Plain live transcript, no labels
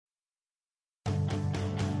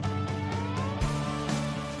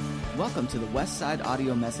Welcome to the Westside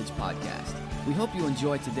Audio Message Podcast. We hope you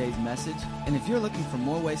enjoyed today's message, and if you're looking for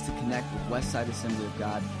more ways to connect with Westside Assembly of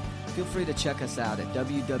God, feel free to check us out at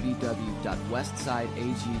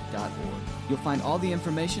www.westsideag.org. You'll find all the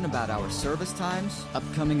information about our service times,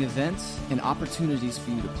 upcoming events, and opportunities for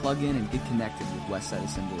you to plug in and get connected with Westside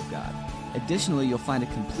Assembly of God. Additionally, you'll find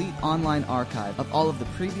a complete online archive of all of the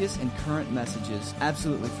previous and current messages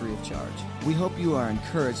absolutely free of charge. We hope you are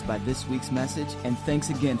encouraged by this week's message, and thanks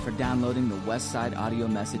again for downloading the Westside Audio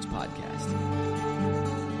Message Podcast.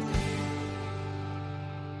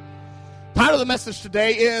 The title of the message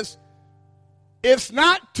today is, It's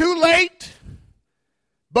Not Too Late,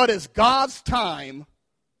 but It's God's Time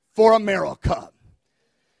for America.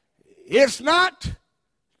 It's not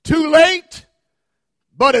too late,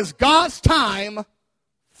 but it's God's time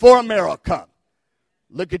for America.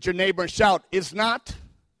 Look at your neighbor and shout, it's not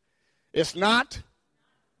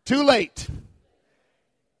too late,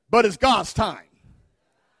 but it's God's time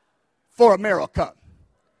for America.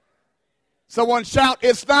 Someone shout,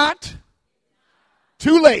 it's not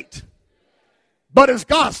too late, but it's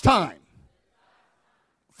God's time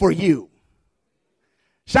for you.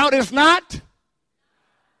 Shout, it's not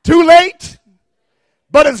too late,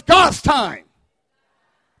 but it's God's time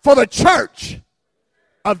for the church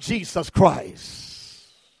of Jesus Christ.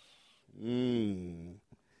 Are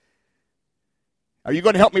you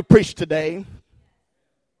going to help me preach today?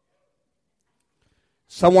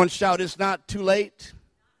 Someone shout, it's not too late.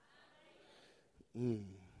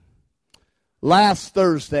 Last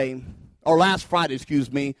Friday,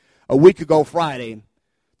 a week ago Friday,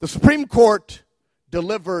 the Supreme Court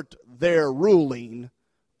delivered their ruling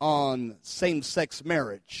on same-sex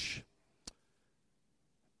marriage.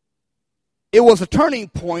 It was a turning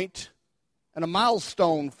point and a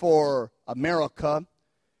milestone for America,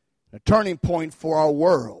 a turning point for our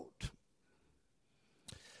world.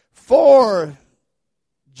 4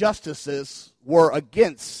 justices were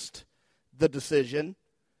against the decision,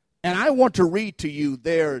 and I want to read to you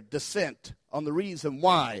their dissent on the reason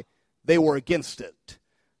why they were against it.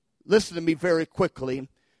 Listen to me very quickly.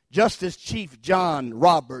 Justice Chief John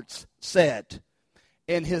Roberts said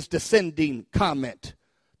in his dissenting comment,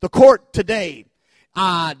 the court today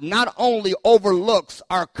not only overlooks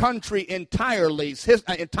our country entirely,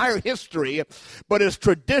 entire history, but its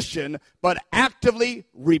tradition, but actively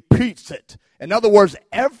repeats it. In other words,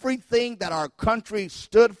 everything that our country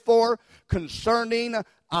stood for concerning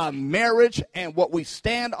marriage and what we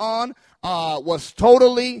stand on was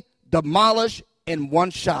totally demolished in one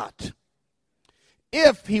shot.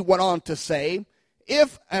 If, he went on to say,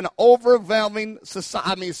 if an overwhelming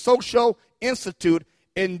social institute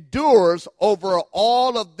endures over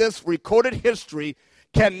all of this recorded history,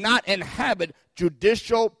 cannot inhabit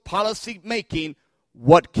judicial policy making,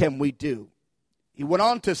 what can we do? He went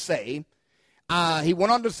on to say, and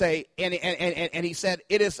he said,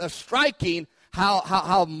 it is a striking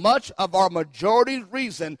how much of our majority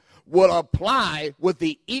reason will apply with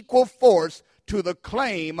the equal force to the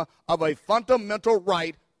claim of a fundamental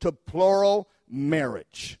right to plural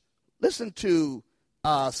marriage. Listen to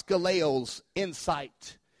Scalia's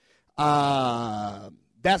insight. That's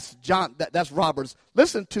Roberts.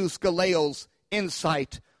 Listen to Scalia's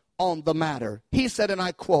insight on the matter. He said, and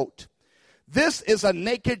I quote, "This is a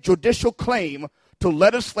naked judicial claim to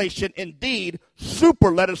legislation, indeed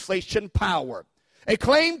super legislation power. A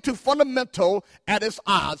claim to fundamental at its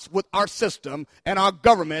odds with our system and our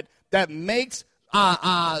government that makes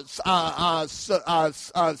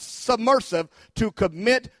submersive to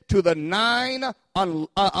commit to the 9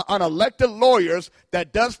 unelected lawyers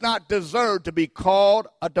that does not deserve to be called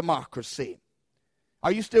a democracy."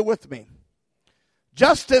 Are you still with me?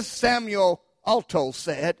 Justice Samuel Alito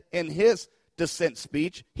said in his dissent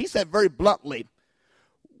speech, he said very bluntly,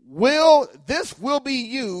 this will be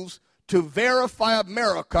used to verify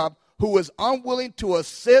America, who is unwilling to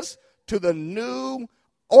assist to the new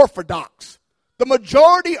orthodox. The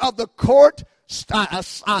majority of the court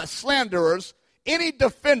slanderers, any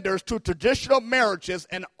defenders to traditional marriages,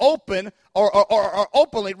 and open or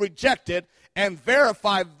openly rejected and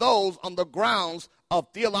verify those on the grounds of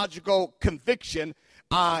theological conviction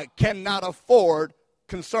cannot afford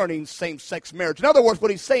concerning same-sex marriage. In other words, what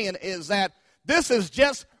he's saying is that this is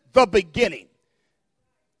just the beginning.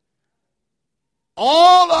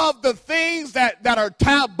 All of the things that are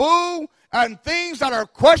taboo and things that are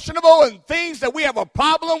questionable and things that we have a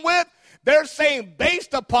problem with, they're saying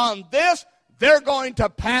based upon this, they're going to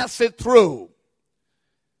pass it through.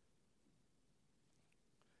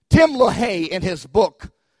 Tim LaHaye, in his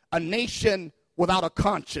book, A Nation Without a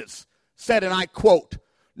Conscience, said, and I quote,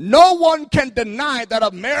 No one can deny that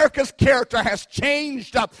America's character has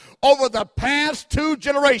changed over the past 2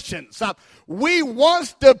 generations. We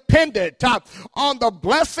once depended on the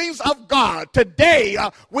blessings of God. Today,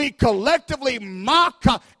 we collectively mock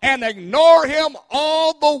and ignore him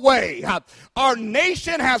all the way. Our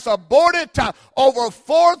nation has aborted over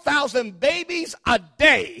 4,000 babies a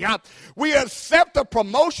day. We accept the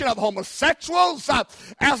promotion of homosexuals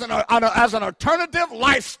as an alternative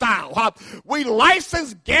lifestyle. We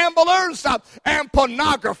license gamblers and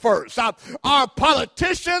pornographers. Our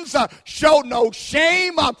politicians show no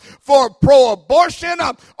shame for pro-abortion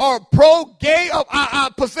or pro-gay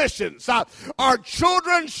positions. Our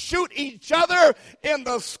children shoot each other in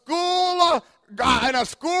the school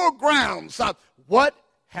grounds. What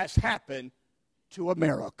has happened to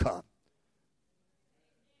America?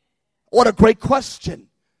 What a great question.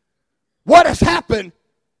 What has happened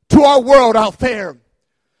to our world out there?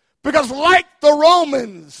 Because like the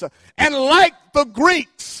Romans and like the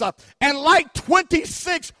Greeks and like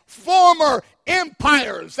 26 former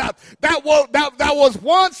empires that was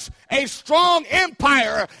once a strong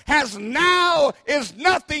empire is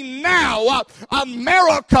nothing now.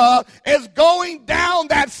 America is going down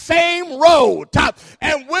that same road.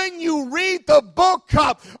 And when you read the book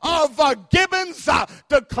of Gibbon's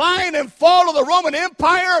Decline and Fall of the Roman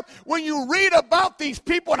Empire, when you read about these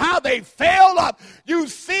people and how they failed, you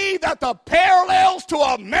see that the parallels to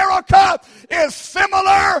America is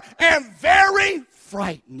similar and very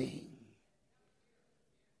frightening.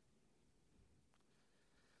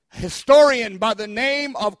 A historian by the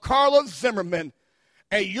name of Carla Zimmerman,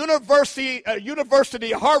 a Harvard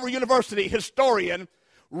University historian,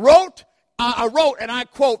 wrote, and I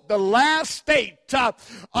quote, "The last state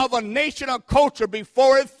of a nation or culture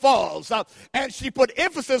before it falls." And she put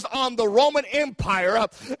emphasis on the Roman Empire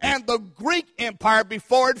and the Greek Empire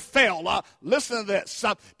before it fell. Listen to this,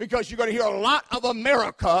 because you're going to hear a lot of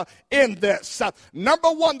America in this. Number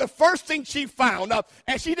one, the first thing she found,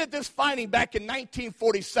 and she did this finding back in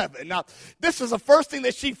 1947. This is the first thing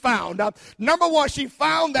that she found. Number one, she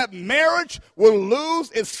found that marriage will lose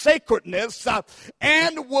its sacredness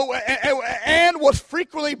and was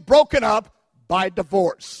frequently broken up by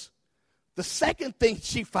divorce. The second thing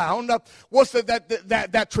she found was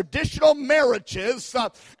that traditional marriages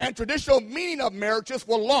and traditional meaning of marriages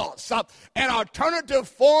were lost, and alternative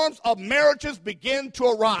forms of marriages began to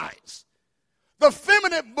arise. The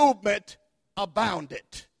feminine movement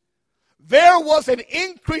abounded. There was an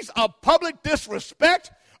increase of public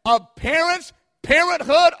disrespect of parents,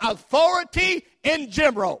 parenthood, authority in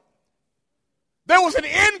general. There was an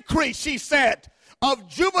increase, she said, of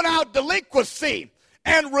juvenile delinquency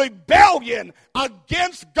and rebellion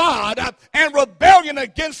against God and rebellion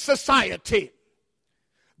against society.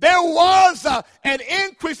 There was an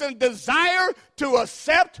increase in desire to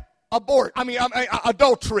accept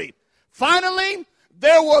adultery. Finally,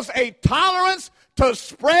 there was a tolerance to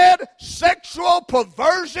spread sexual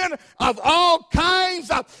perversion of all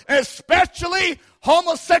kinds, especially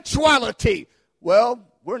homosexuality. Well,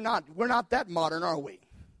 we're not that modern, are we?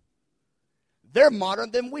 They're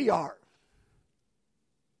modern than we are.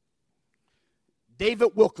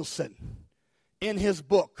 David Wilkerson, in his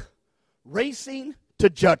book, Racing to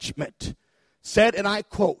Judgment, said, and I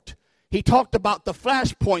quote, he talked about the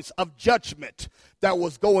flashpoints of judgment that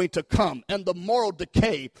was going to come and the moral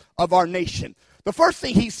decay of our nation. The first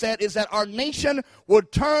thing he said is that our nation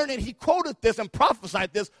would turn, and he quoted this and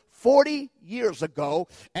prophesied this 40 years ago,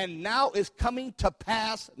 and now is coming to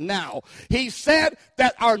pass now. He said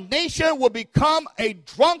that our nation will become a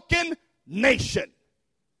drunken nation.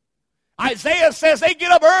 Isaiah says they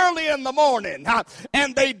get up early in the morning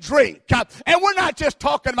and they drink. And we're not just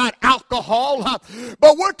talking about alcohol,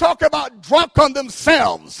 but we're talking about drunk on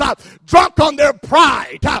themselves, drunk on their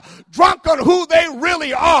pride, drunk on who they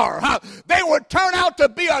really are. They would turn out to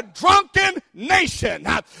be a drunken nation.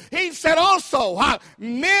 He said also,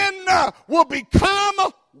 men will become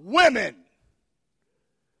women.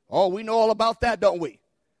 Oh, we know all about that, don't we?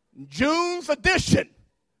 June's edition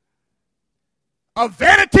of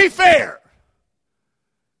Vanity Fair.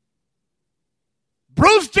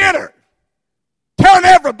 Bruce Jenner telling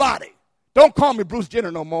everybody, don't call me Bruce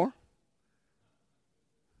Jenner no more.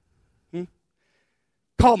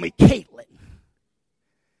 Call me Caitlyn.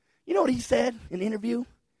 You know what he said in the interview?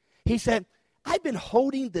 He said, I've been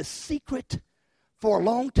holding this secret for a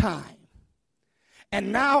long time,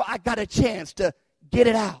 and now I got a chance to get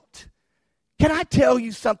it out. Can I tell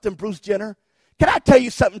you something, Bruce Jenner? Can I tell you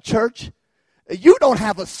something, church? You don't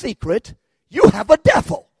have a secret. You have a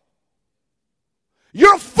devil.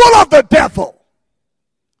 You're full of the devil.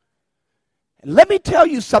 And let me tell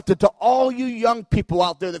you something to all you young people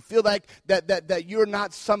out there that feel like that you're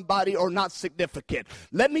not somebody or not significant.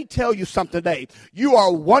 Let me tell you something today. You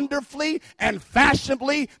are wonderfully and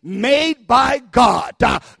fashionably made by God.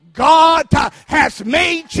 God has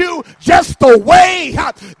made you just the way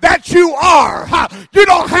that you are. You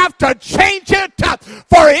don't have to change it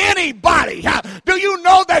for anybody. Do you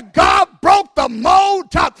know that God broke the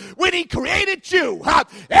mold when he created you?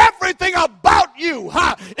 Everything about you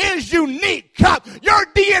is unique. Your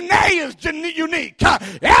DNA is unique.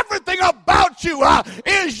 Everything about you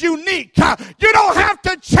is unique. You don't have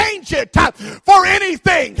to change it for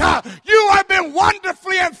anything. You have been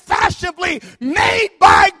wonderfully and fashionably made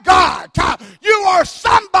by God. You are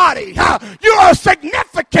somebody. You are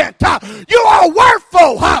significant. You are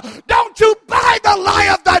worthful. Don't you buy the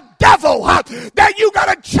lie of the devil that you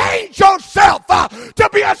got to change yourself to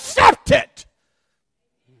be accepted.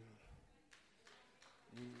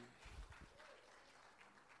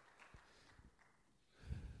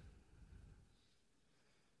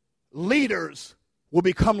 Leaders will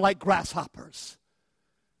become like grasshoppers.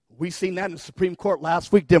 We seen that in the Supreme Court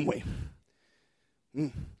last week, didn't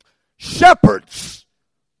we? Shepherds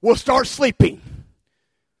will start sleeping.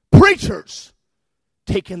 Preachers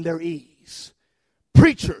taking their ease.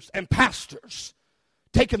 Preachers and pastors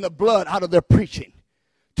taking the blood out of their preaching.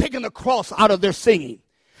 Taking the cross out of their singing.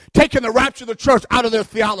 Taking the rapture of the church out of their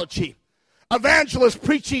theology. Evangelists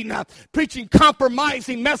preaching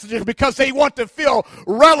compromising messages because they want to feel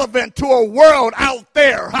relevant to a world out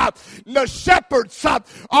there. The shepherds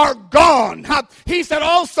are gone. He said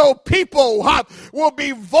also people will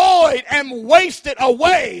be void and wasted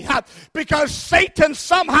away because Satan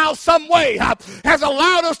somehow, some way has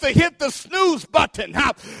allowed us to hit the snooze button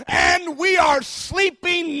and we are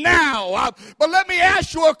sleeping now. But let me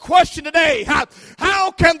ask you a question today.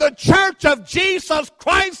 How can the church of Jesus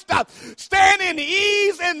Christ stand in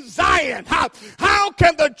ease in Zion? How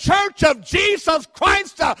can the church of Jesus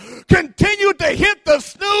Christ continue to hit the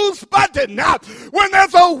snooze button when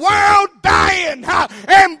there's a world dying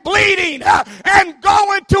and bleeding and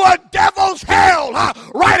going to a devil's hell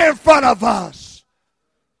right in front of us?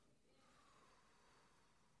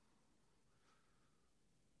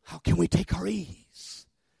 How can we take our ease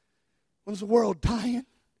when there's a world dying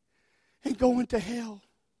and going to hell?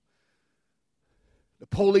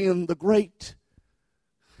 Napoleon the Great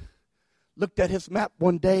looked at his map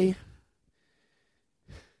one day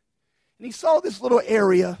and he saw this little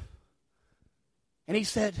area and he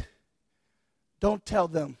said, don't tell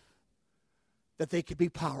them that they could be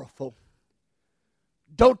powerful.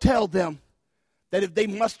 Don't tell them that if they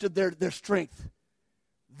mustered their strength,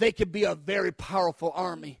 they could be a very powerful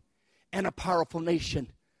army and a powerful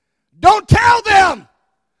nation. Don't tell them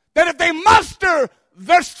that if they muster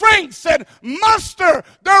their strengths and muster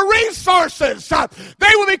their resources,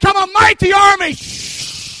 they will become a mighty army.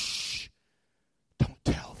 Shh! Don't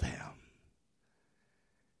tell them.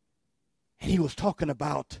 And he was talking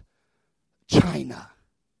about China.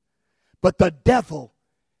 But the devil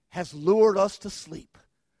has lured us to sleep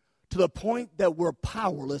to the point that we're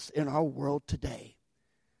powerless in our world today.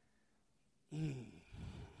 And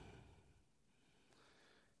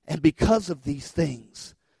because of these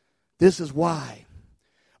things, this is why,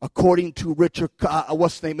 according to Richard,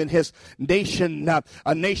 in his nation,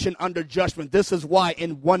 A Nation Under Judgment, this is why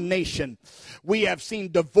in one nation we have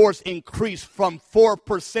seen divorce increase from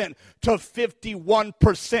 4% to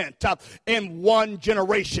 51% in one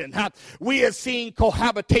generation. We have seen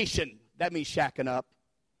cohabitation. That means shacking up.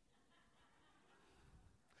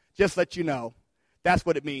 Just let you know, that's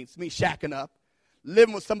what it means. It means shacking up.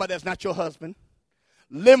 Living with somebody that's not your husband.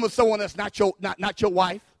 Living with someone that's not your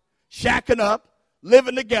wife. Shacking up.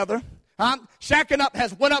 Living together. Shacking up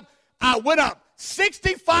has went up.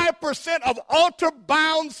 65% of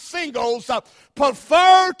altar-bound singles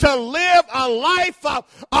prefer to live a life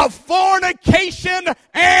of fornication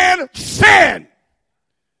and sin.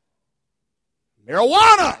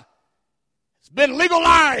 Marijuana has been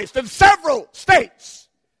legalized in several states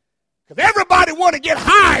because everybody want to get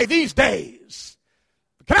high these days.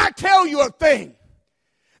 But can I tell you a thing?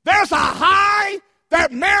 There's a high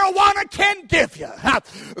that marijuana can give you.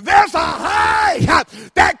 There's a high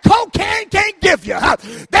that cocaine can give you.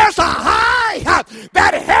 There's a high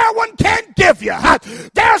that heroin can give you.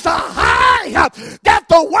 There's a high that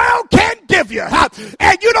the world can give you.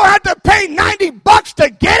 And you don't have to pay $90 to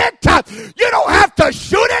get it. You don't have to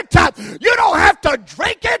shoot it. You don't have to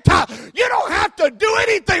drink it. You don't have to do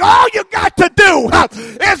anything. All you got to do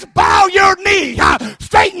is bow your knee,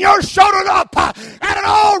 straighten your shoulder up at an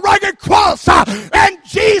old rugged cross, and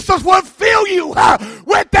Jesus will fill you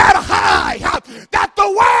with that high that the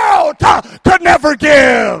world could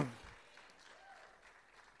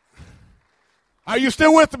Are you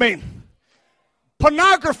still with me?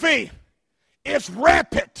 Pornography is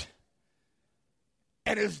rampant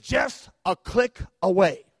and is just a click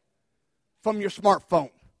away from your smartphone.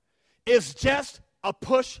 It's just a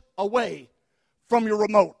push away from your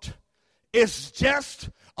remote. It's just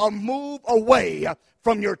a move away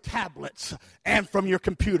from your tablets and from your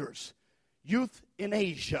computers. Youth in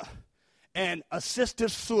Asia and assisted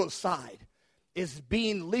suicide is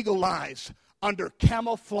being legalized under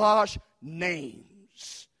camouflage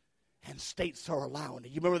names. And states are allowing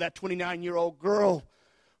it. You remember that 29-year-old girl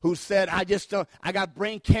who said, I got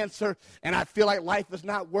brain cancer and I feel like life is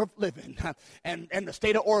not worth living. And the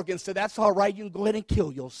state of Oregon said, that's all right, you can go ahead and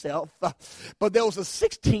kill yourself. But there was a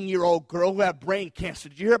 16-year-old girl who had brain cancer.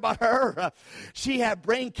 Did you hear about her? She had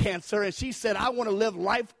brain cancer and she said, I want to live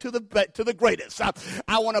life to the greatest.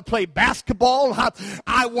 I want to play basketball.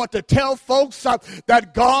 I want to tell folks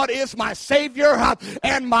that God is my Savior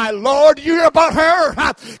and my Lord. You hear about her?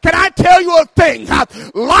 Can I tell you a thing?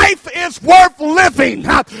 Life is worth living.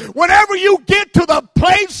 Whenever you get to the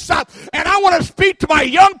place, and I want to speak to my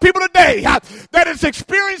young people today that is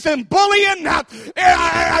experiencing bullying, not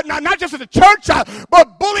just in the church,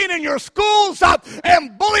 but bullying in your schools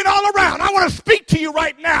and bullying all around. I want to speak to you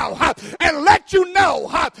right now and let you know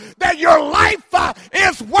that your life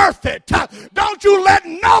is worth it. Don't you let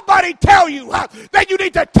nobody tell you that you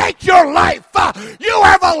need to take your life. You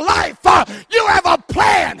have a life. You have a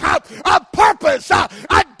plan, a purpose, a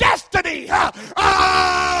destiny,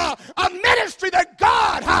 a ministry that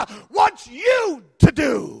God wants you to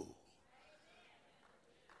do.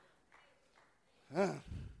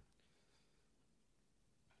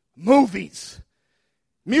 Movies,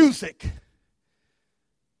 music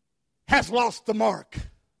has lost the mark.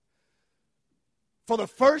 For the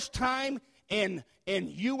first time in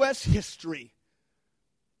U.S. history,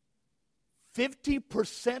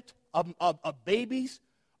 50% of babies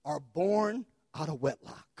are born out of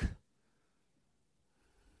wedlock.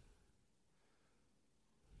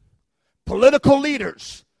 Political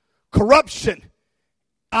leaders, corruption,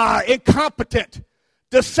 incompetent,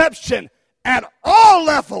 deception at all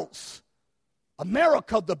levels.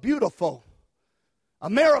 America the beautiful,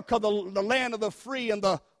 America the land of the free and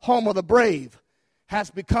the home of the brave, has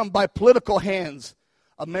become by political hands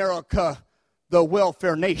America the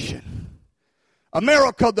welfare nation.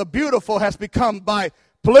 America the beautiful has become by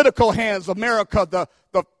political hands America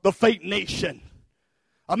the fake nation.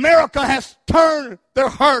 America has turned their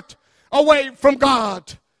heart away from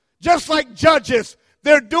God. Just like judges,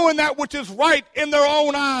 they're doing that which is right in their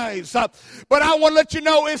own eyes. But I want to let you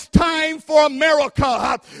know it's time for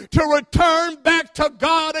America to return back to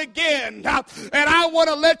God again. And I want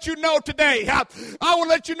to let you know today, I want to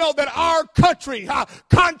let you know that our country,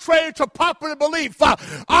 contrary to popular belief,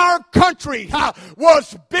 our country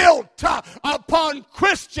was built upon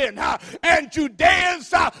Christian and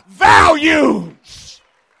Judea's values.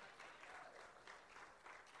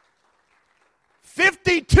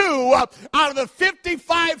 52 out of the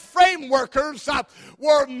 55 frame workers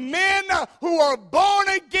were men who are born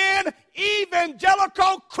again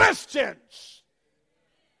evangelical Christians.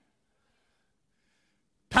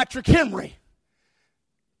 Patrick Henry,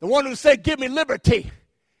 the one who said, give me liberty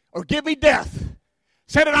or give me death,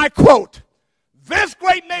 said, and I quote, this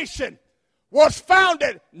great nation was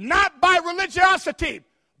founded not by religiosity,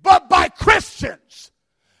 but by Christians.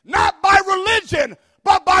 Not by religion,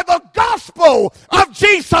 but by the gospel of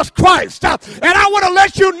Jesus Christ. And I want to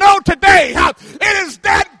let you know today, it is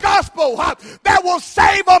that gospel that will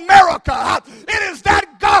save America. It is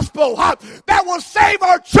that gospel that will save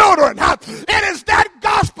our children. It is that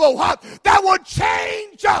gospel that will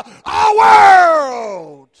change our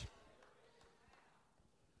world.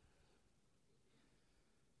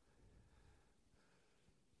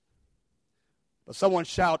 But someone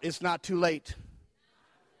shout, it's not too late.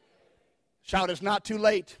 Shout, it's not too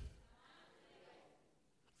late.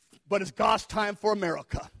 But it's God's time for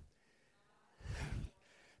America.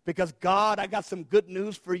 Because God, I got some good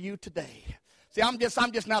news for you today. See, I'm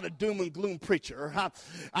just not a doom and gloom preacher.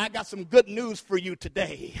 I got some good news for you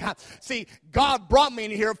today. See, God brought me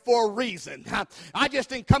in here for a reason. I just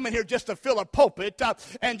didn't come in here just to fill a pulpit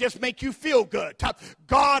and just make you feel good.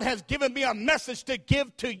 God has given me a message to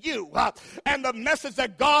give to you. And the message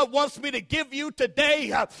that God wants me to give you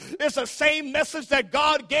today is the same message that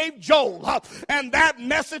God gave Joel. And that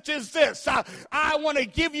message is this. I want to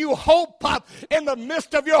give you hope in the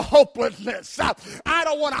midst of your hopelessness. I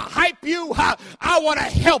don't want to hype you. I want to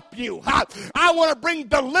help you. I want to bring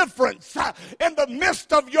deliverance in the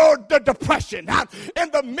midst of your depression,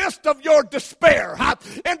 in the midst of your despair,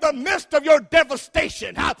 in the midst of your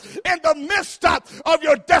devastation, in the midst of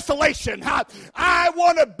your desolation. situation. I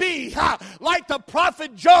want to be like the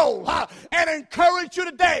prophet Joel and encourage you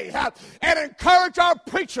today and encourage our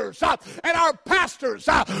preachers and our pastors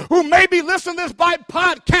who may be listening to this by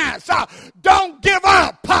podcast. Don't give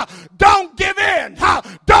up. Don't give in.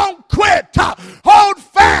 Don't quit. Hold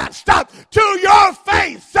fast to your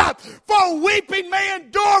faith. For weeping may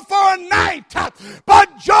endure for a night,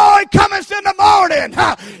 but joy cometh in the morning.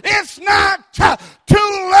 It's not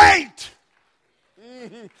too late.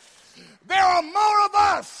 There are more of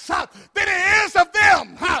us than it is of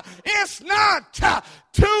them. It's not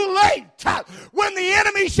too late. When the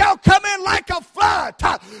enemy shall come in like a flood,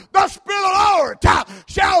 the Spirit of the Lord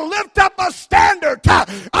shall lift up a standard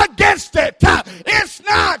against it. It's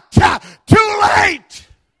not too late.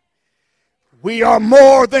 We are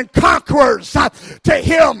more than conquerors to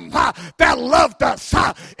him that loved us.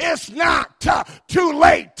 It's not too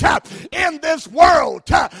late. In this world,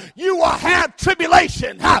 you will have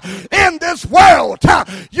tribulation. In this world,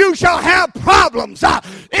 you shall have problems.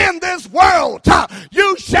 In this world,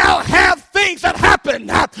 you shall have things that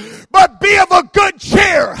happen. But be of a good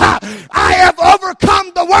cheer. I have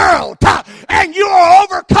overcome the world, and you are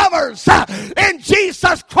overcomers in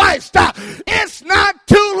Jesus Christ. It's not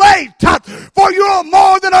too late. For you are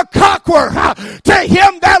more than a conqueror to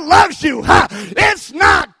him that loves you. It's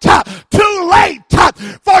not too late.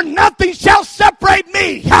 For nothing shall separate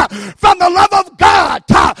me from the love of God.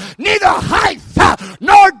 Neither height,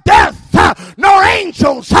 nor death, nor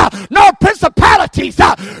angels, nor principalities,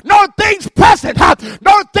 nor things present,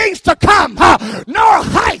 nor things to come, nor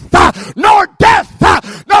height, nor death,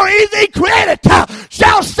 nor anything created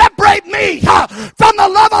shall separate me from the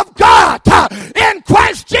love of God in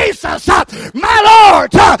Christ Jesus, my Lord.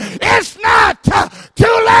 It's not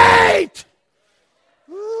too late.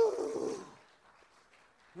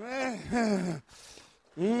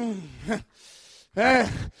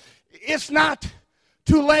 It's not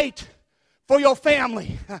too late for your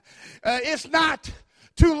family. It's not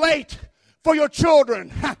too late for your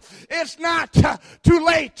children. It's not too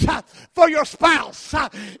late for your spouse.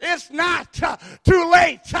 It's not too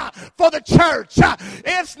late for the church.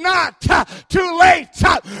 It's not too late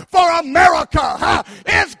for America.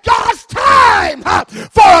 It's God's time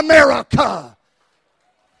for America.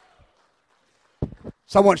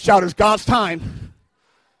 Someone shout, it's God's time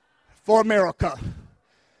for America.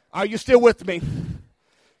 Are you still with me?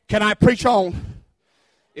 Can I preach on?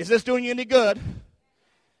 Is this doing you any good?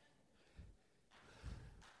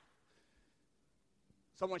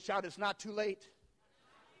 Someone shout, it's not too late.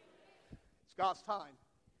 It's God's time.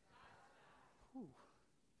 Whew.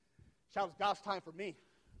 Shout, it's God's time for me.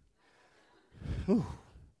 Whew.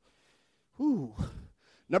 Whew.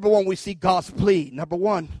 Number one, we see God's plea. Number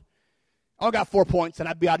one, I got 4 points and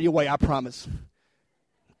I'll be out of your way, I promise.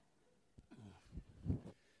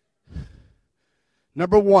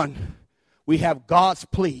 Number one, we have God's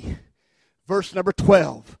plea. Verse number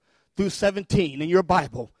 12 through 17 in your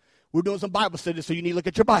Bible. We're doing some Bible studies, so you need to look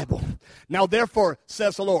at your Bible. Now, therefore,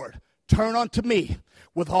 says the Lord, turn unto me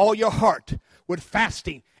with all your heart, with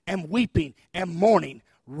fasting and weeping and mourning.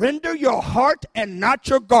 Render your heart and not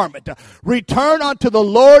your garment. Return unto the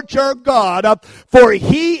Lord your God, for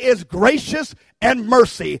he is gracious and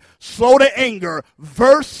mercy, slow to anger.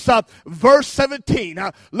 Verse 17,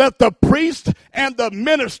 let the priest and the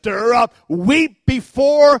minister weep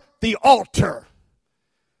before the altar.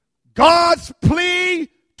 God's plea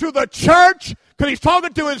to the church, because he's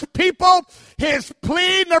talking to his people, his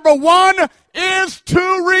plea, number one, is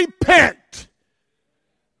to repent.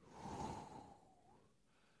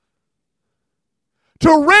 To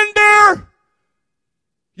render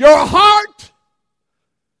your heart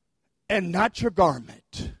and not your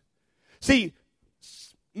garment. See,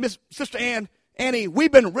 Sister Annie,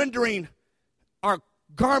 we've been rendering our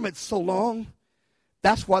garments so long.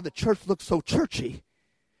 That's why the church looks so churchy.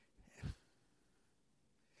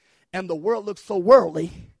 And the world looks so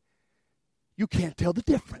worldly, you can't tell the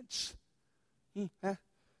difference.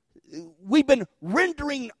 We've been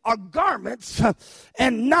rendering our garments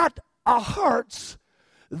and not our hearts.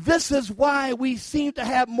 This is why we seem to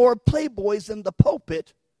have more playboys in the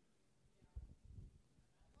pulpit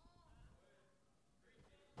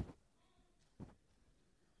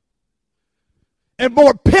and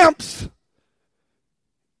more pimps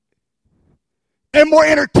and more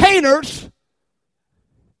entertainers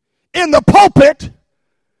in the pulpit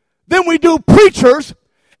than we do preachers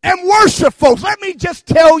and worship folks. Let me just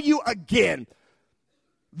tell you again.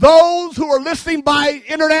 Those who are listening by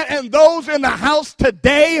internet and those in the house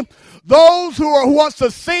today, those who wants to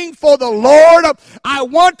sing for the Lord, I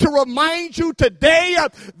want to remind you today,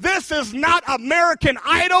 this is not American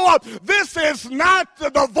Idol. This is not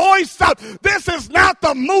The Voice. This is not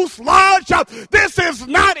the Moose Lodge. This is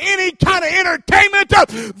not any kind of entertainment.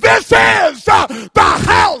 This is the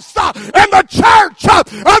house and the church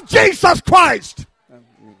of Jesus Christ.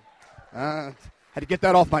 I had to get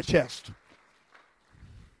that off my chest.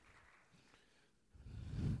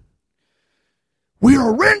 We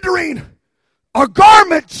are rendering our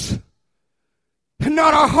garments and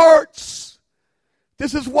not our hearts.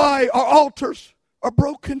 This is why our altars are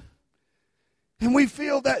broken. And we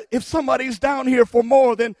feel that if somebody's down here for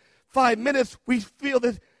more than 5 minutes, we feel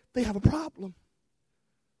that they have a problem.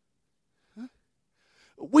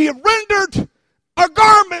 We have rendered our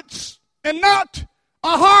garments and not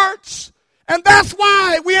our hearts. And that's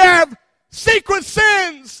why we have secret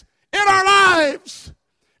sins in our lives.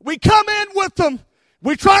 We come in with them.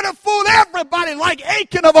 We try to fool everybody like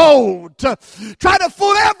Achan of old. Try to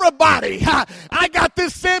fool everybody. I got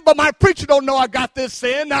this sin, but my preacher don't know I got this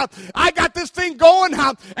sin. I got this thing going,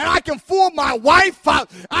 and I can fool my wife.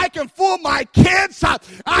 I can fool my kids.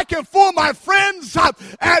 I can fool my friends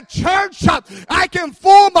at church. I can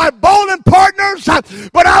fool my bowling partners.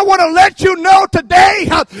 But I want to let you know today,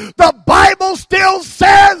 the Bible still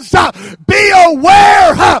says, be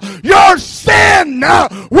aware, your sin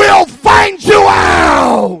will find you out.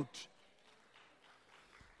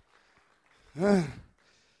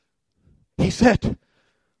 He said,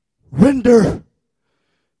 render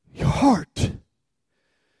your heart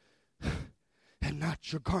and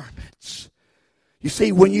not your garments. You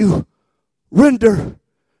see, when you render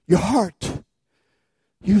your heart,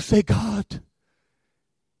 you say, God,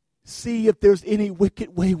 see if there's any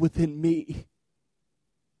wicked way within me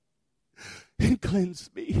and cleanse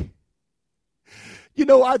me. You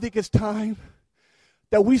know, I think it's time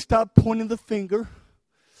that we stop pointing the finger,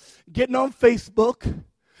 getting on Facebook,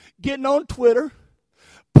 getting on Twitter,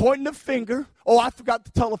 pointing the finger. Oh, I forgot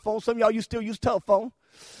the telephone. Some of y'all, you still use telephone.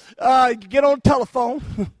 Get on telephone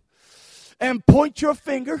and point your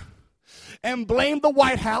finger and blame the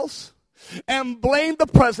White House and blame the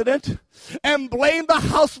president and blame the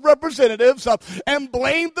House of Representatives and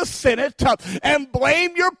blame the Senate and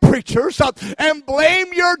blame your preachers and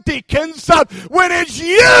blame your deacons when it's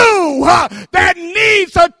you that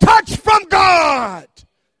needs a touch from God.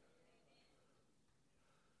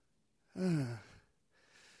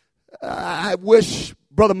 I wish,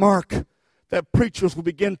 Brother Mark, that preachers will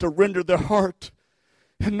begin to render their heart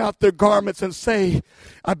and not their garments and say,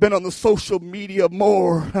 I've been on the social media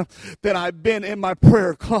more than I've been in my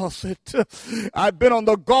prayer closet. I've been on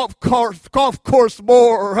the golf course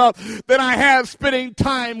more than I have spending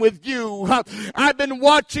time with you. I've been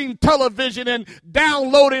watching television and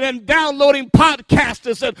downloading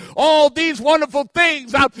podcasts and all these wonderful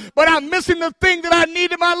things. But I'm missing the thing that I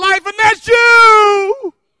need in my life, and that's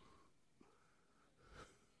you.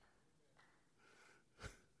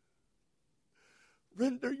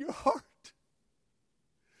 Render your heart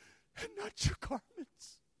and not your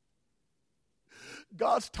garments.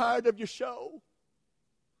 God's tired of your show.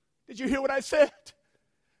 Did you hear what I said?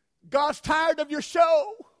 God's tired of your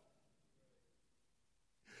show.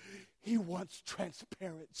 He wants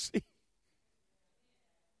transparency.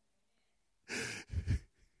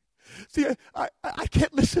 See, I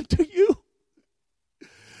can't listen to you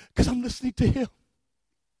because I'm listening to him.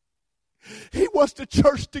 He wants the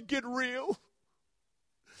church to get real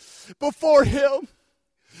before him.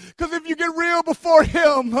 Because if you get real before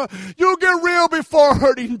him, you'll get real before a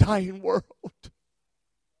hurting, dying world.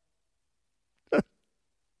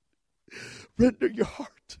 Render your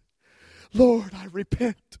heart. Lord, I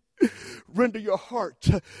repent. Render your heart.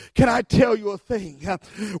 Can I tell you a thing?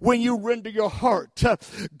 When you render your heart,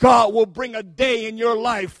 God will bring a day in your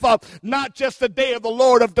life, not just the day of the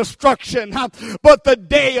Lord of destruction, but the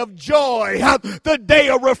day of joy, the day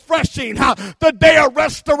of refreshing, the day of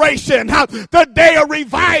restoration, the day of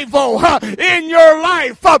revival in your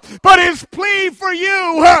life. But his plea for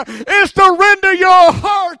you is to render your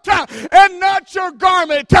heart and not your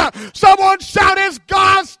garment. Someone shout, it's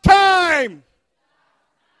God's time.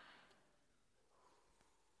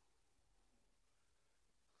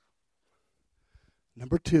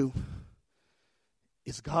 Number 2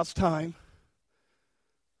 is God's time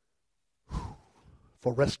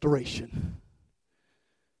for restoration.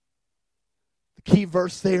 The key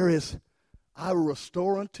verse there is, I will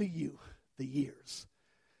restore unto you the years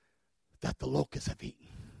that the locusts have eaten,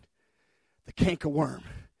 the cankerworm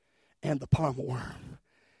and the palmer worm.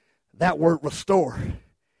 That word restore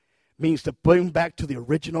means to bring back to the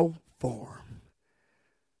original form.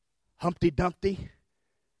 Humpty Dumpty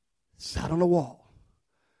sat on the wall.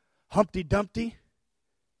 Humpty Dumpty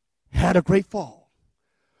had a great fall.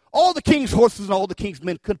 All the king's horses and all the king's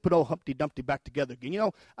men couldn't put old Humpty Dumpty back together again. You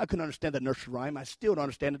know, I couldn't understand that nursery rhyme. I still don't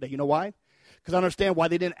understand it today. You know why? Because I understand why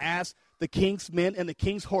they didn't ask the king's men and the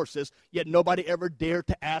king's horses, yet nobody ever dared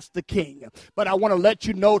to ask the king. But I want to let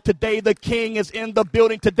you know today the king is in the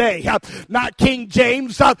building today. Not King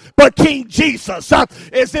James, but King Jesus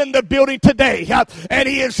is in the building today. And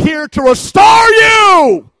he is here to restore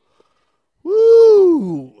you.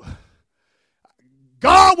 Woo!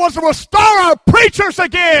 God wants to restore our preachers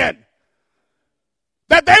again.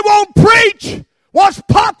 That they won't preach what's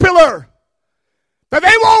popular. That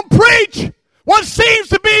they won't preach what seems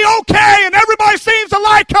to be okay and everybody seems to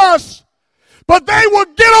like us. But they will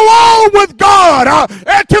get along with God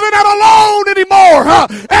until they're not alone anymore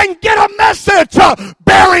and get a message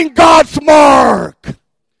bearing God's mark.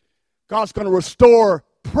 God's going to restore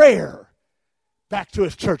prayer back to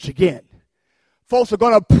his church again. Folks are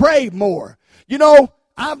going to pray more. You know,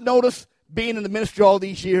 I've noticed being in the ministry all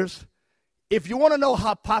these years, if you want to know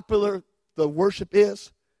how popular the worship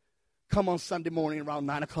is, come on Sunday morning around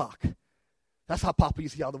 9 o'clock. That's how popular you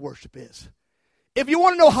see how the worship is. If you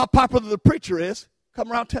want to know how popular the preacher is, come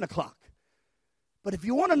around 10 o'clock. But if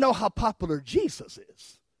you want to know how popular Jesus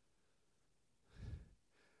is,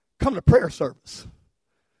 come to prayer service.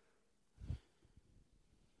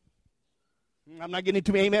 I'm not getting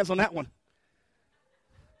too many amens on that one.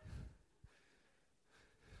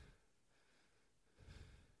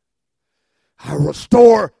 I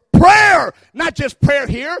restore prayer, not just prayer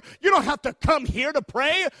here. You don't have to come here to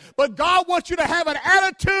pray, but God wants you to have an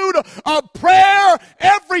attitude of prayer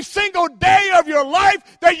every single day of your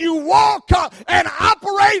life, that you walk and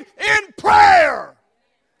operate in prayer.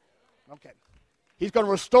 Okay. He's going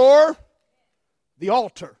to restore the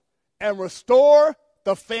altar and restore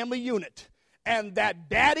the family unit. And that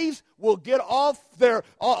daddies will get off their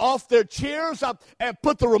chairs and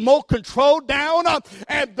put the remote control down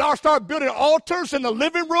and they'll start building altars in the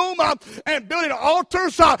living room and building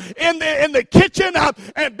altars in the kitchen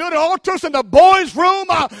and building altars in the boys' room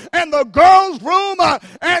and the girls' room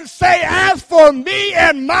and say, as for me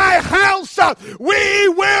and my house, we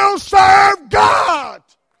will serve God.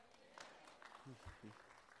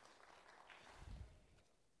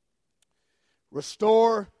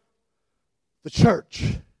 Restore the church.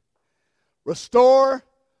 Restore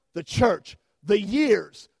the church. The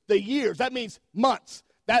years. That means months.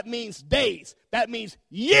 That means days. That means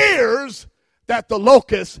years that the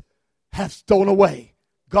locusts have stolen away.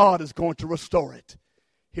 God is going to restore it.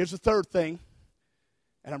 Here's the third thing.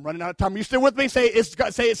 And I'm running out of time. Are you still with me? Say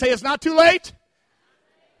it's not too late.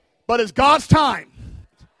 But it's God's time.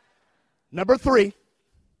 Number 3.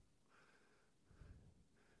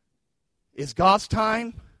 It's God's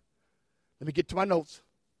time. Let me get to my notes.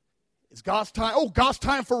 It's God's time. Oh, God's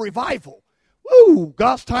time for revival. Woo,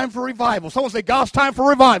 God's time for revival. Someone say God's time for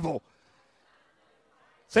revival.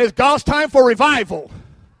 Say it's God's time for revival.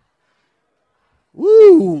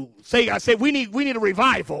 Woo. I say we need a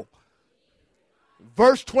revival.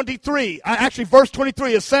 Verse 23. Verse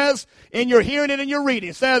 23. It says, and you're hearing it and you're reading.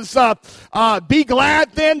 It says, be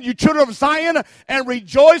glad then, you children of Zion, and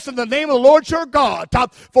rejoice in the name of the Lord your God.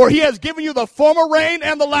 For he has given you the former rain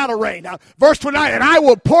and the latter rain. Verse 29. And I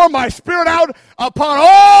will pour my spirit out upon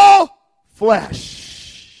all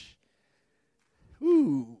flesh.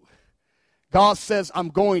 Ooh. God says, I'm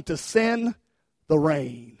going to send the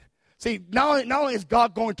rain. See, not only is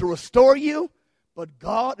God going to restore you, but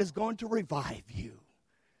God is going to revive you.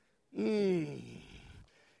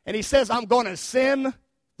 And he says, I'm going to send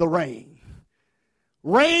the rain.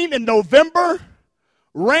 Rain in November,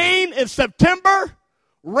 rain in September,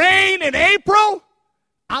 rain in April.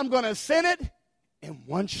 I'm going to send it in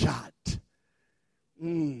one shot.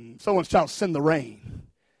 Someone shall send the rain.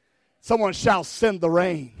 Someone shall send the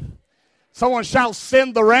rain. Someone shall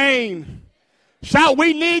send the rain. Shall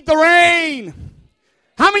we need the rain?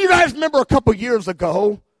 How many of you guys remember a couple years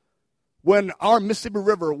ago when our Mississippi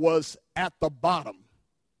River was at the bottom?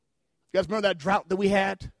 You guys remember that drought that we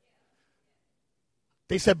had?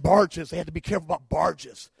 They said barges. They had to be careful about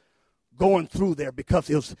barges going through there because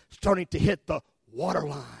it was starting to hit the water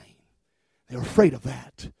line. They were afraid of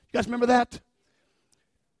that. You guys remember that?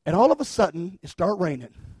 And all of a sudden, it started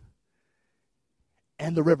raining.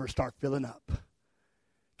 And the river started filling up.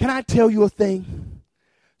 Can I tell you a thing?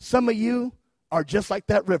 Some of you are just like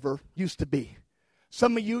that river used to be.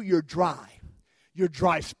 Some of you, you're dry. You're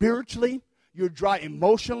dry spiritually. You're dry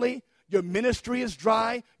emotionally. Your ministry is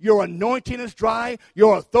dry. Your anointing is dry.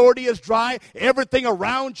 Your authority is dry. Everything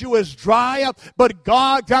around you is dry. But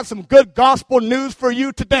God got some good gospel news for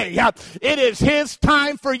you today. It is His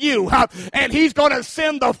time for you. And He's going to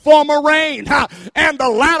send the former rain and the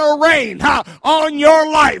latter rain on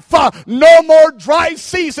your life. No more dry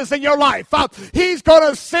seasons in your life. He's going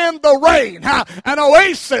to send the rain, an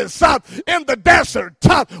oasis in the desert,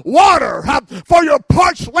 water for your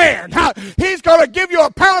parched land. He's going to give you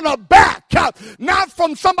a pound of back, not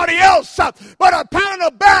from somebody else, but a pound in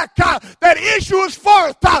the back that issues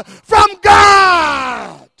forth from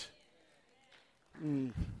God.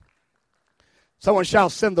 Someone shall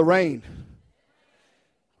send the rain.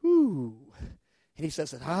 Ooh. And He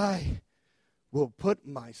says that I will put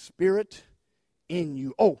my spirit in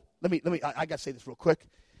you. Oh, I got to say this real quick.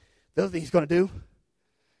 The other thing He's going to do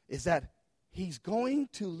is that He's going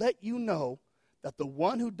to let you know that the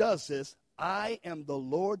one who does this, I am the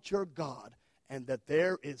Lord your God, and that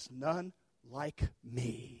there is none like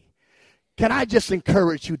me. Can I just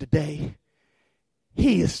encourage you today?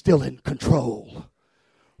 He is still in control.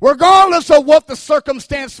 Regardless of what the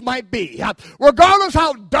circumstance might be, regardless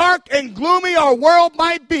how dark and gloomy our world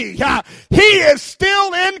might be, He is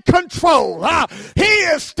still in control. He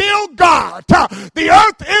is still God. The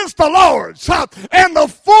earth is the Lord's and the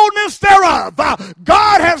fullness thereof.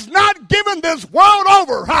 God has not given this world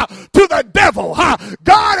over to the devil.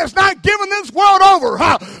 God has not given this world over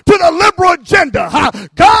to the liberal agenda.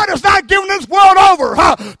 God has not given this world over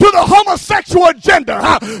to the homosexual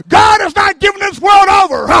agenda. God has not given this world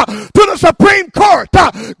over to the Supreme Court.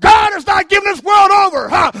 God has not given this world over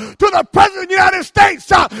to the President of the United States.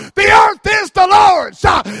 The earth is the Lord's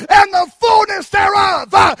and the fullness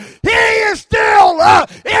thereof. He is still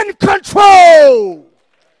in control.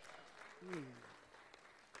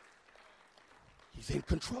 He's in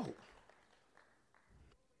control.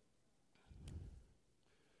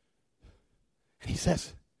 And He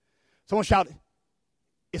says, someone shout,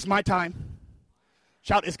 it's my time.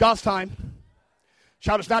 Shout, it's God's time.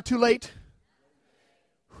 Shout, it's not too late.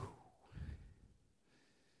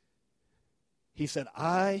 He said,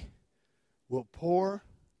 I will pour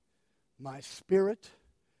my spirit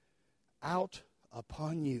out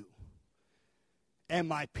upon you, and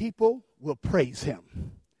my people will praise Him.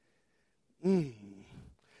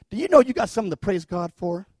 Do you know you got something to praise God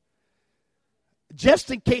for? Just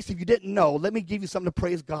in case if you didn't know, let me give you something to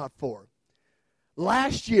praise God for.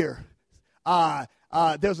 Last year, there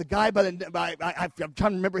was a guy I'm trying to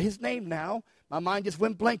remember his name now. My mind just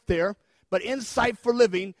went blank there. But Insight for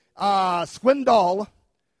Living, Swindoll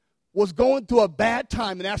was going through a bad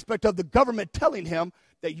time, an aspect of the government telling him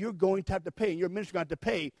that you're going to have to pay, and your ministry going to have to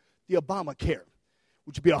pay the Obamacare,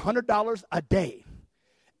 which would be $100 a day.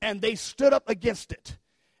 And they stood up against it.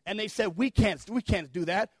 And they said, we can't do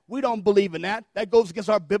that. We don't believe in that. That goes against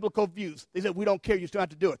our biblical views. They said, we don't care. You still have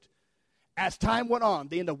to do it. As time went on,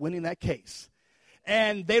 they ended up winning that case.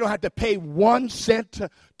 And they don't have to pay 1 cent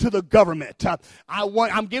to the government.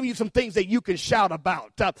 I'm giving you some things that you can shout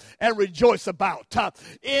about and rejoice about.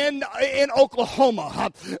 In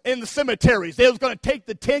Oklahoma, in the cemeteries, they was going to take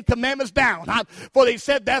the 10 Commandments down, for they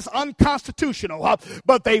said that's unconstitutional.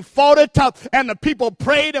 But they fought it, and the people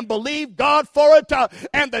prayed and believed God for it.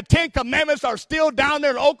 And the 10 Commandments are still down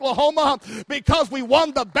there in Oklahoma because we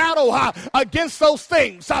won the battle against those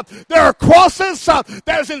things. There are crosses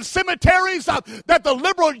that's in cemeteries that the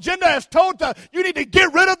liberal agenda has told you need to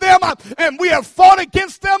get rid of them, and we have fought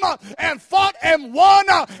against them and fought and won,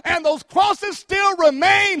 and those crosses still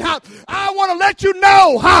remain. I want to let you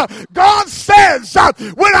know, God says,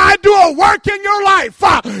 when I do a work in your life,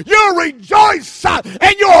 you'll rejoice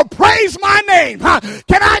and you'll praise my name.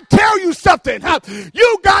 Can I tell you something?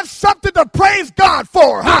 You got something to praise God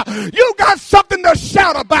for. You got something to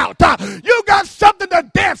shout about. You got something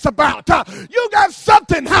to dance about. You got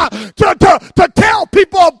something to tell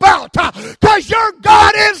people about, because your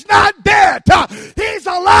God is not dead. He's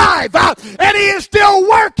alive, and He is still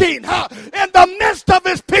working in the midst of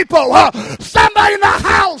His people. Somebody in the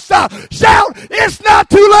house shout, it's not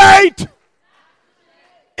too late.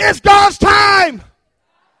 It's God's time.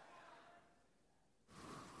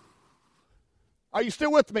 Are you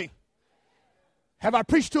still with me? Have I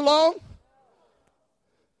preached too long?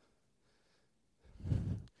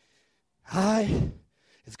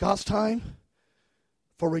 It's God's time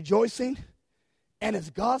for rejoicing, and it's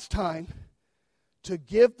God's time to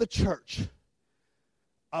give the church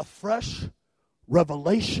a fresh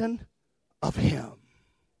revelation of Him.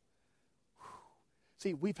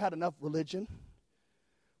 See, we've had enough religion.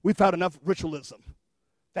 We've had enough ritualism.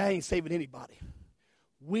 That ain't saving anybody.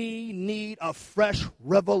 We need a fresh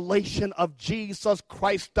revelation of Jesus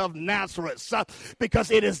Christ of Nazareth,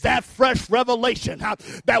 because it is that fresh revelation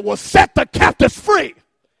that will set the captives free.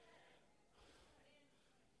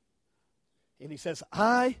 And he says,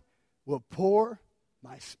 I will pour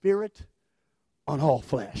my spirit on all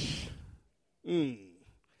flesh.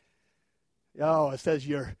 Oh, it says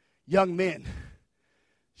your young men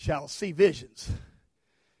shall see visions,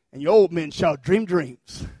 and your old men shall dream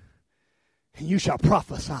dreams, and you shall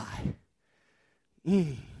prophesy.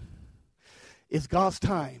 It's God's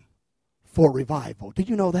time for revival. Do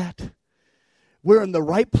you know that? We're in the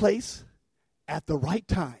right place at the right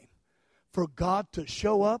time for God to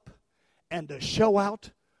show up and to show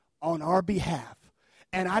out on our behalf.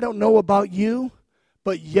 And I don't know about you,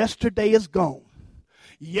 but yesterday is gone.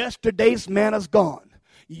 Yesterday's manna's gone.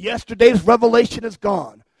 Yesterday's revelation is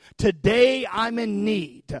gone. Today I'm in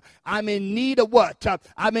need. I'm in need of what?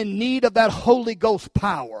 I'm in need of that Holy Ghost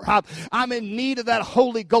power. I'm in need of that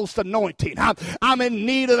Holy Ghost anointing. I'm in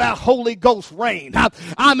need of that Holy Ghost rain.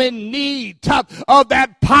 I'm in need of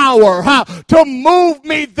that power to move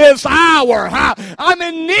me this hour. I'm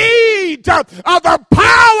in need of the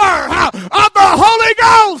power of the Holy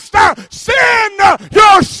Ghost. Send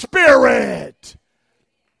your spirit.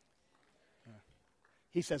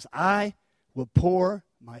 He says, I will pour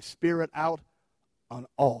my spirit out on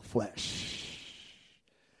all flesh.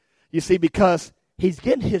 You see, because he's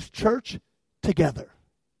getting his church together.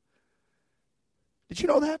 Did you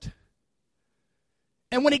know that?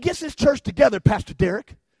 And when he gets his church together, Pastor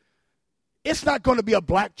Derek, it's not going to be a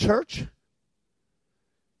black church.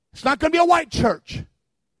 It's not going to be a white church.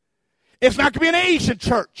 It's not going to be an Asian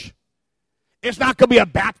church. It's not going to be a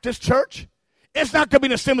Baptist church. It's not going to be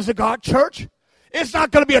an Assemblies of God church. It's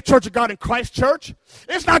not going to be a Church of God in Christ church.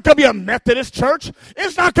 It's not going to be a Methodist church.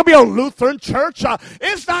 It's not going to be a Lutheran church.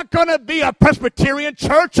 It's not going to be a Presbyterian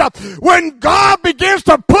church. When God begins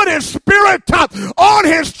to put his spirit on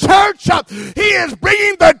his church, he is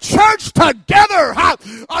bringing the church together.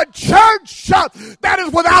 A church that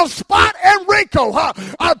is without spot and wrinkle.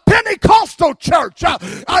 A Pentecostal church.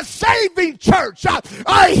 A saving church.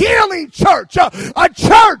 A healing church. A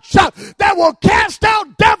church that will cast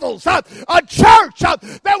out devils. A church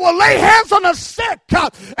that will lay hands on the sick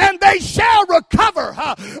and they shall recover.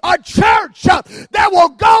 A church that will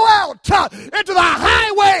go out into the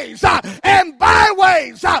highways and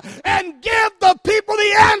byways and give the people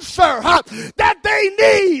the answer that they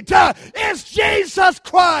need is Jesus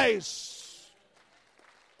Christ.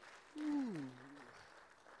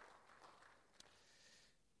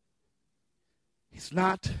 It's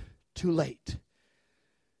not too late.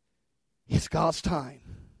 It's God's time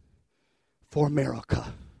for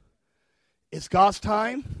America. It's God's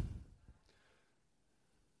time.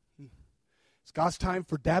 It's God's time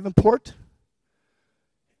for Davenport.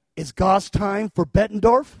 It's God's time for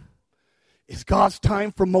Bettendorf. It's God's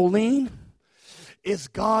time for Moline. It's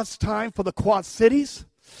God's time for the Quad Cities.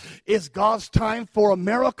 It's God's time for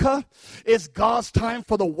America. It's God's time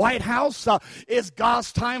for the White House. It's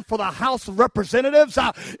God's time for the House of Representatives.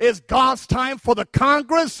 It's God's time for the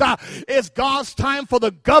Congress. It's God's time for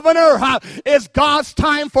the governor. It's God's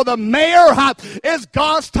time for the mayor. It's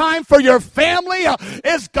God's time for your family.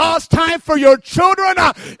 It's God's time for your children.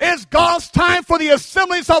 It's God's time for the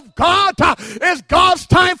assemblies of God. It's God's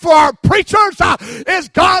time for our preachers. It's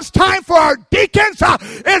God's time for our deacons.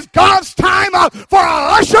 It's God's time for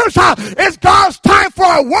our ushers. It's God's time for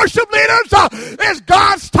our worship leaders. It's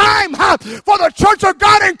God's time for the Church of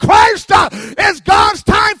God in Christ. It's God's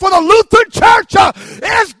time for the Lutheran Church.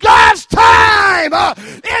 It's God's time.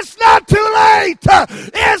 It's not too late.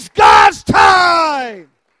 It's God's time.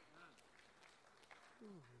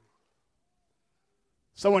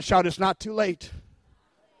 Someone shout, it's not too late.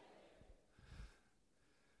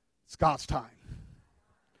 It's God's time.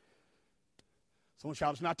 Someone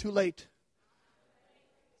shout, it's not too late.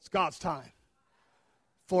 It's God's time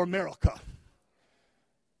for America.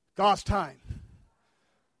 God's time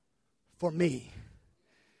for me.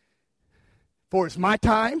 For it's my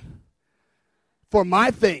time, for my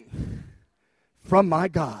thing, from my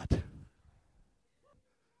God.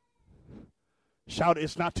 Shout,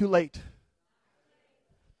 it's not too late.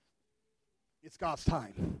 It's God's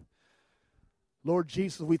time. Lord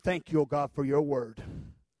Jesus, we thank you, O God, for your word.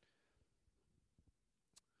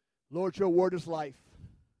 Lord, your word is life.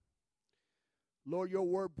 Lord, your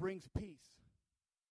word brings peace.